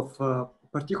control of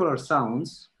particular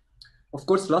sounds. Of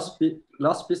course, last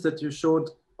piece that you showed,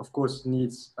 of course,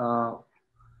 needs a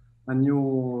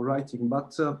new writing.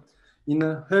 But in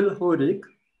Hellhorig,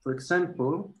 for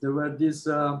example, there were this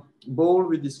ball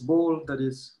with this ball that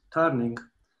is turning.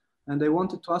 And I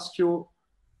wanted to ask you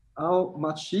how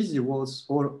much easy was,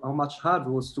 or how much hard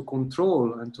was to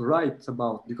control and to write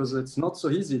about, because it's not so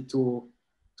easy to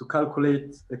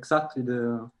calculate exactly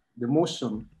the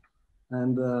motion.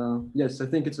 And yes, I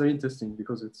think it's very interesting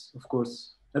because it's, of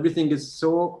course, everything is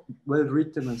so well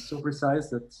written and so precise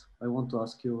that I want to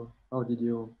ask you, how did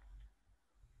you?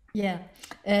 Yeah,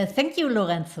 thank you,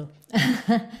 Lorenzo.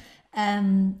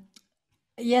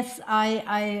 Yes,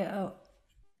 I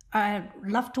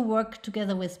love to work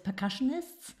together with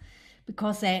percussionists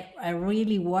because I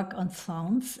really work on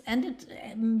sounds. And it,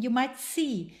 you might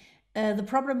see the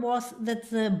problem was that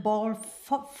the ball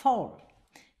fall,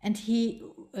 and he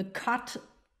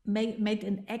made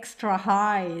an extra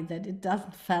high that it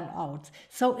doesn't fall out.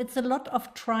 So it's a lot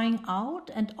of trying out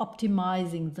and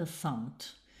optimizing the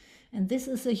sound. And this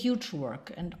is a huge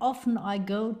work. And often I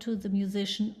go to the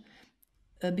musician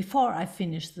before I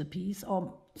finish the piece,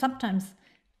 or sometimes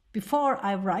before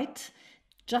I write,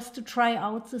 just to try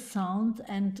out the sound.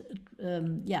 And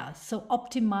yeah, so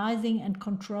optimizing and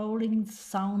controlling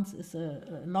sounds is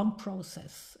a long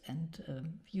process and a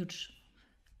huge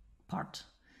part.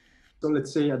 So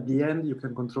let's say at the end, you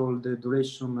can control the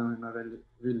duration in a really,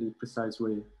 really precise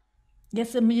way.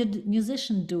 Yes, a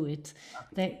musician do it.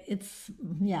 It's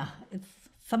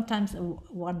sometimes a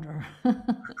wonder.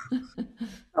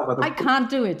 I can't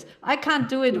do it. I can't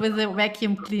do it with a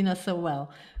vacuum cleaner so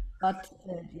well. But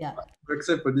yeah. For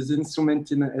example, this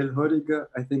instrument in Hellhorig,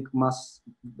 I think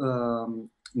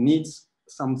needs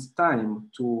some time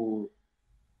to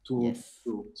yes.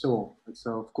 So it's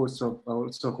of course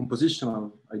also a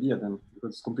compositional idea then,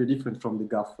 because it's completely different from the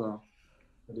gaff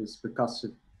that is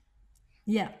percussive.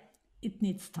 Yeah, it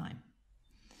needs time.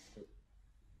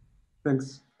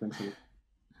 Thanks a lot.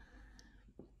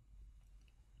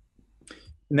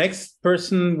 Next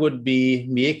person would be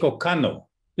Mieko Kano.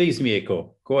 Please,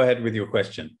 Mieko, go ahead with your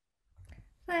question.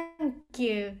 Thank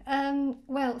you.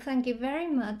 Well, thank you very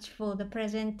much for the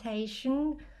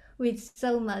presentation with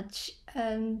so much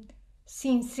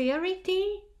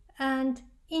sincerity and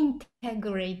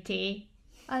integrity.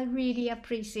 I really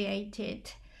appreciate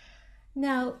it.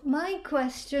 Now, my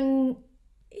question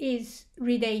is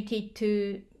related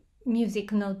to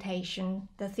music notation,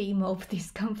 the theme of this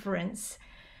conference.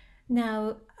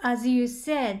 Now, as you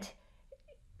said,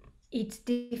 it's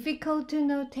difficult to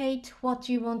notate what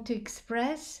you want to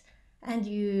express, and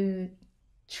you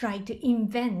try to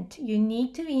invent. You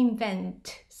need to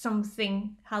invent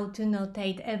something, how to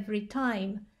notate every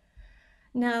time.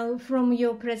 Now, from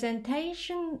your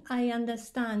presentation, I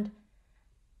understand,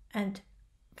 and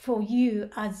for you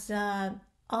as an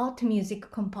art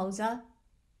music composer,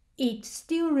 it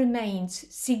still remains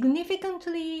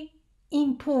significantly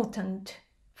important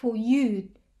for you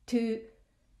to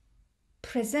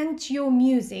present your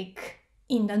music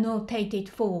in the notated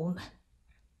form.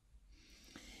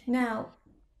 Now,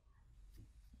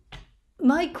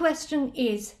 my question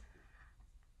is,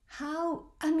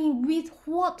 with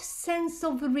what sense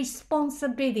of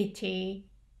responsibility,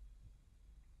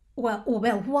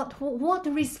 what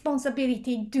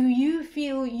responsibility do you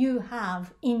feel you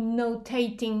have in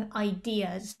notating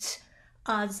ideas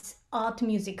as art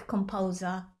music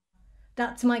composer?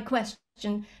 That's my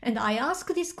question. And I ask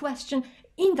this question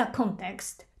in the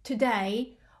context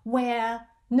today where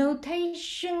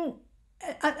notation,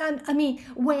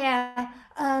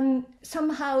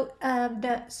 somehow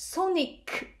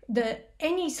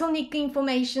any sonic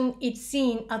information is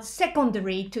seen as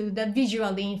secondary to the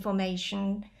visual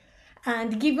information.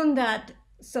 And given that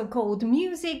so-called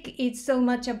music is so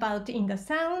much about in the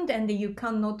sound and you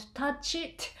cannot touch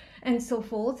it and so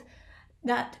forth,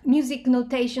 that music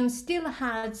notation still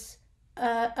has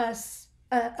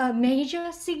a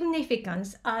major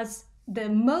significance as the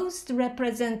most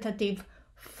representative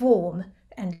form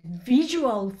and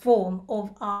visual form of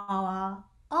our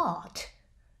art,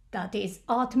 that is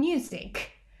art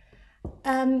music.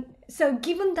 So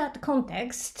given that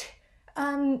context,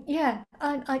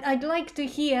 I'd like to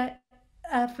hear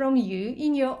from you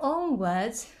in your own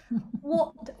words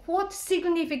what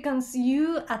significance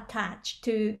you attach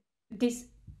to this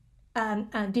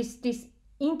this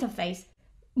interface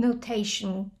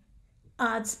notation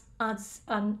as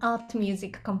an art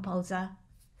music composer.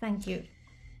 Thank you.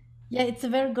 Yeah, it's a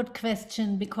very good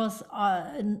question, because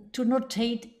to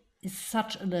notate is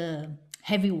such a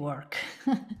heavy work.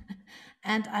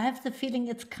 And I have the feeling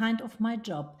it's kind of my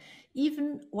job.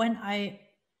 Even when I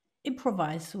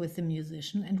improvise with the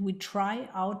musician and we try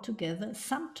out together,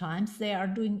 sometimes they are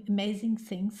doing amazing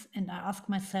things and I ask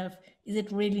myself, is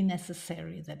it really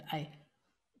necessary that I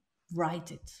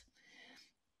write it?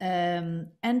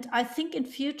 And I think in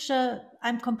future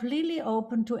I'm completely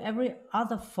open to every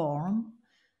other form,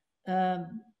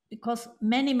 because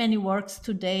many works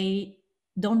today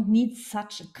don't need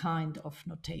such a kind of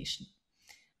notation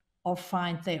or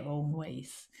find their own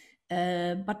ways.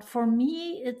 But for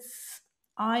me,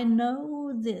 I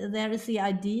know there is the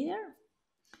idea,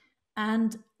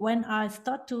 and when I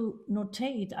start to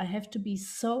notate, I have to be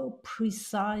so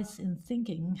precise in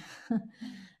thinking.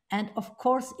 And of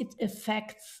course, it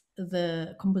affects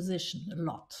the composition a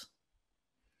lot.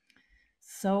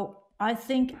 So I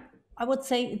think I would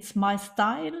say it's my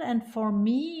style, and for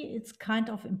me, it's kind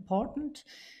of important.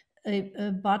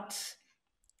 But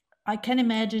I can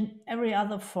imagine every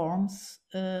other forms.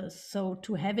 So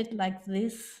to have it like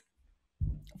this,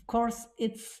 of course,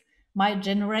 it's my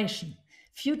generation.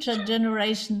 Future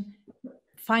generation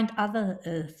find other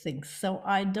things. So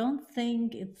I don't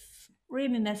think it's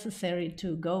really necessary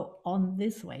to go on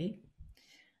this way.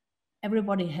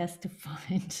 Everybody has to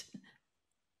find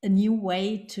a new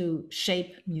way to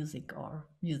shape music or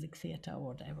music theater or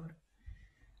whatever.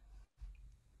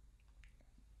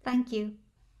 Thank you.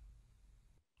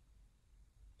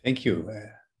 Thank you.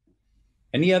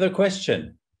 Any other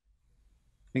question?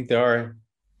 I think there are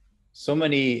so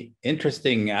many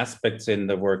interesting aspects in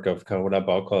the work of Carola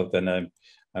Bauckholt, and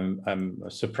I'm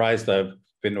surprised I've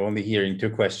been only hearing 2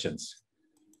 questions.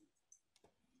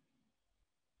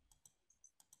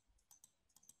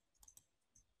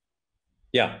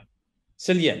 Yeah,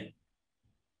 Cillian.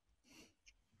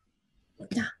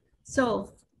 Yeah.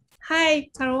 So, hi,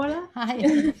 Carola.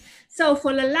 Hi. So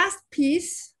for the last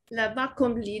piece, the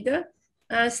vacuum leader,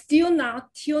 till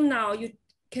now, you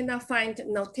cannot find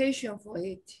notation for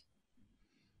it.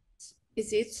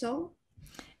 Is it so?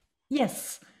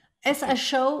 Yes. As I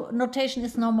show, notation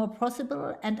is no more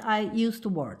possible, and I used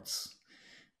words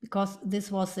because this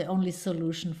was the only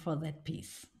solution for that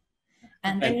piece.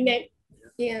 And then,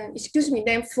 yeah, excuse me,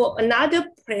 then for another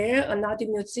player, another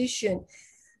musician,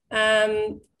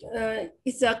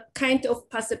 it's a kind of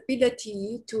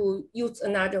possibility to use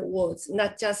another words,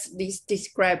 not just this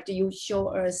described. You show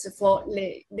us for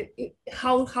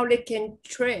how they can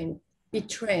be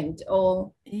trained,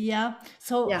 or yeah.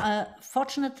 So yeah.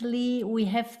 Fortunately, we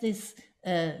have these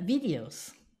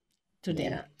videos today,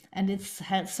 Yeah. and it's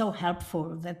so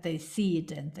helpful that they see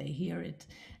it and they hear it.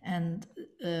 And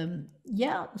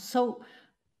yeah, so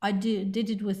I did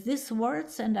it with these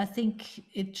words, and I think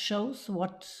it shows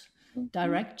what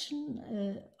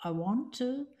direction I want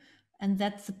to, and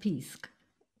that's the piece.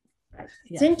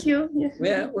 Yeah. Thank you. Yes.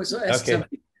 May I also ask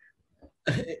something?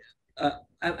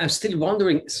 I'm still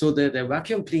wondering, so the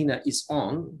vacuum cleaner is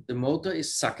on, the motor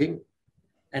is sucking,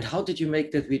 and how did you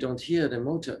make that we don't hear the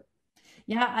motor?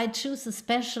 Yeah, I choose a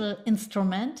special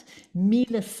instrument,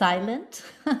 Miele Silent.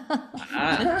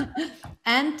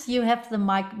 And you have the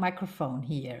microphone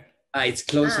here. It's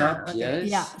close up, okay. Yes.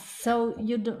 Yeah, so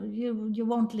you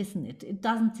won't listen it. It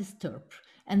doesn't disturb.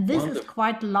 And this is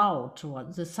quite loud.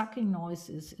 The sucking noise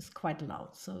is quite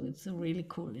loud. So it's a really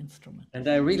cool instrument. And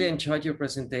I really enjoyed your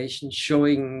presentation,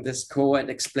 showing the score and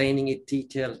explaining it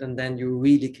detailed, and then you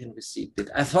really can receive it.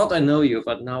 I thought I know you,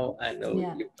 but now I know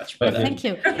you much better. Thank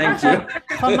you. Thank you.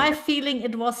 For my feeling,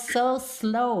 it was so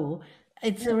slow.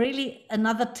 It's really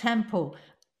another tempo.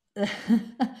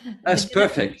 That's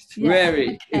perfect.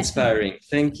 Very inspiring.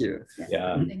 Thank you.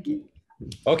 Yeah. Thank you.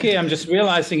 Okay, I'm just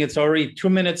realizing it's already 2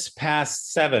 minutes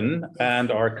past 7 and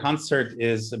our concert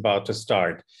is about to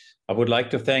start. I would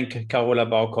like to thank Carola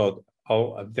Bauckholt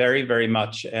very, very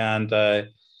much. And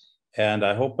And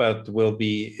I hope that we'll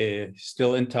be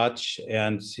still in touch.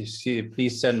 And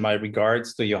please send my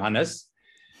regards to Johannes.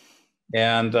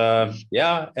 And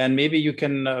yeah, and maybe you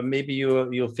can, maybe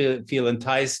you'll feel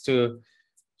enticed to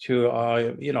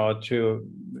you know, to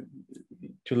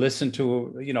listen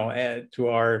to, you know, to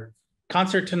our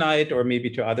concert tonight, or maybe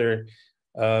to other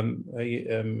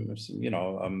you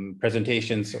know,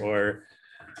 presentations or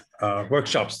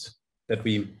workshops that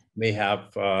we may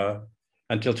have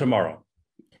until tomorrow.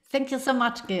 Thank you so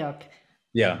much, Georg.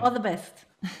 Yeah. All the best.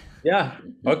 Yeah.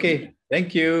 Okay.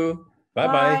 Thank you.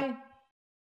 Bye-bye. Bye.